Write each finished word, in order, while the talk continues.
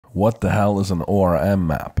What the hell is an ORM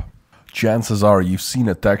map? Chances are you've seen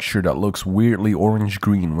a texture that looks weirdly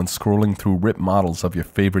orange-green when scrolling through RIP models of your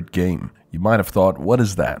favorite game. You might have thought, what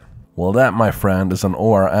is that? Well, that, my friend, is an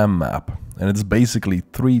ORM map, and it's basically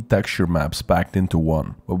 3 texture maps packed into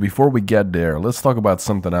one. But before we get there, let's talk about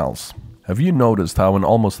something else. Have you noticed how in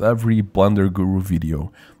almost every Blender Guru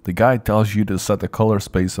video, the guy tells you to set the color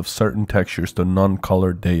space of certain textures to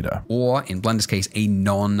non-color data? Or in Blender's case, a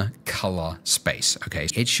non-color space, okay?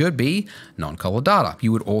 It should be non-color data.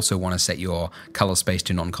 You would also want to set your color space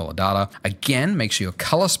to non-color data. Again, make sure your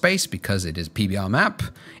color space, because it is PBR map,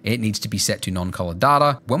 it needs to be set to non-color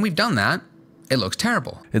data. When we've done that, it looks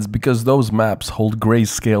terrible. It's because those maps hold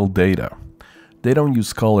grayscale data. They don't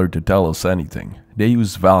use color to tell us anything. They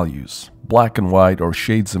use values, black and white or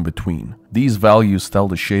shades in between. These values tell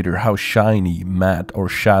the shader how shiny, matte or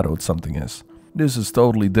shadowed something is. This is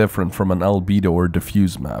totally different from an albedo or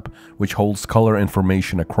diffuse map, which holds color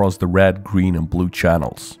information across the red, green and blue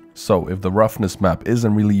channels. So if the roughness map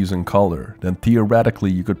isn't really using color, then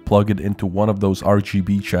theoretically you could plug it into one of those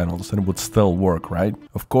RGB channels and it would still work, right?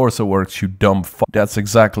 Of course it works, you dumb fuck. That's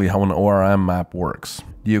exactly how an ORM map works.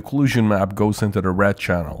 The occlusion map goes into the red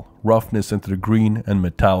channel, roughness into the green, and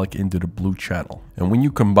metallic into the blue channel. And when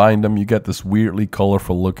you combine them, you get this weirdly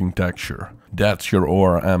colorful looking texture. That's your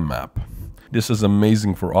ORM map. This is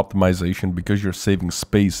amazing for optimization because you're saving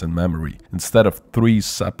space and memory. Instead of 3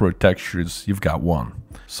 separate textures, you've got one.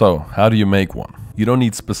 So, how do you make one? You don't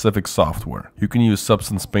need specific software. You can use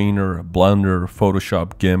Substance Painter, Blender,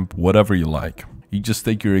 Photoshop, GIMP, whatever you like. You just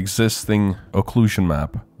take your existing occlusion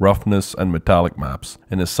map, roughness and metallic maps,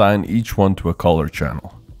 and assign each one to a color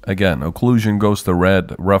channel. Again, occlusion goes to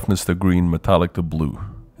red, roughness to green, metallic to blue.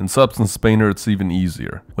 In Substance Painter it's even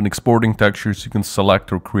easier. When exporting textures you can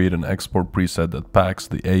select or create an export preset that packs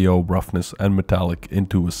the AO, roughness and metallic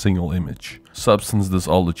into a single image. Substance does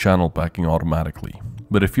all the channel packing automatically.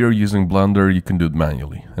 But if you're using Blender you can do it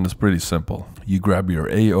manually, and it's pretty simple. You grab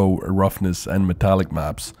your AO, roughness and metallic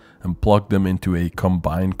maps and plug them into a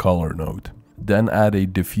combine color node. Then add a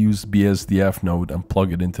diffuse BSDF node and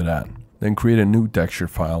plug it into that. Then create a new texture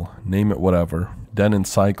file, name it whatever. Then in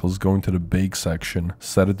cycles go into the bake section,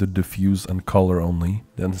 set it to diffuse and color only.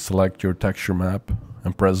 Then select your texture map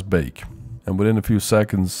and press bake. And within a few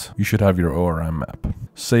seconds you should have your ORM map.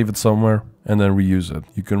 Save it somewhere and then reuse it.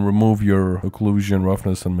 You can remove your occlusion,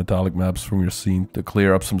 roughness and metallic maps from your scene to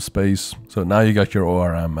clear up some space. So now you got your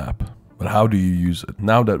ORM map. But how do you use it?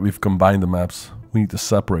 Now that we've combined the maps, we need to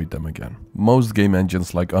separate them again. Most game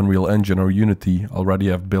engines like Unreal Engine or Unity already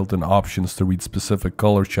have built-in options to read specific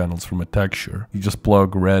color channels from a texture. You just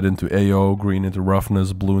plug red into AO, green into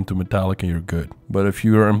roughness, blue into metallic and you're good. But if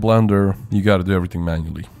you're in Blender, you gotta do everything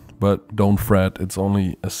manually. But don't fret, it's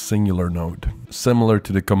only a singular node. Similar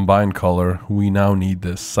to the combined color, we now need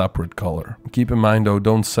this separate color. Keep in mind though,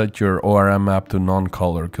 don't set your ORM map to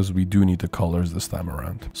non-color because we do need the colors this time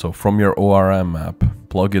around. So from your ORM map,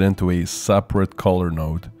 plug it into a separate color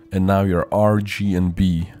node, and now your R, G and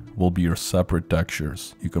B will be your separate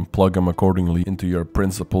textures. You can plug them accordingly into your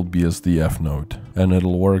principal BSDF node and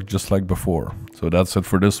it'll work just like before. So that's it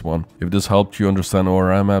for this one. If this helped you understand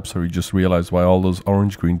ORM maps or you just realized why all those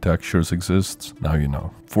orange-green textures exist, now you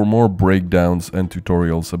know. For more breakdowns and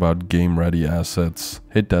tutorials about game-ready assets,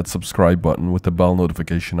 hit that subscribe button with the bell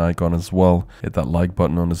notification icon as well. Hit that like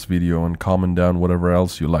button on this video and comment down whatever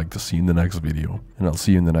else you'd like to see in the next video. And I'll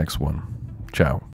see you in the next one. Ciao.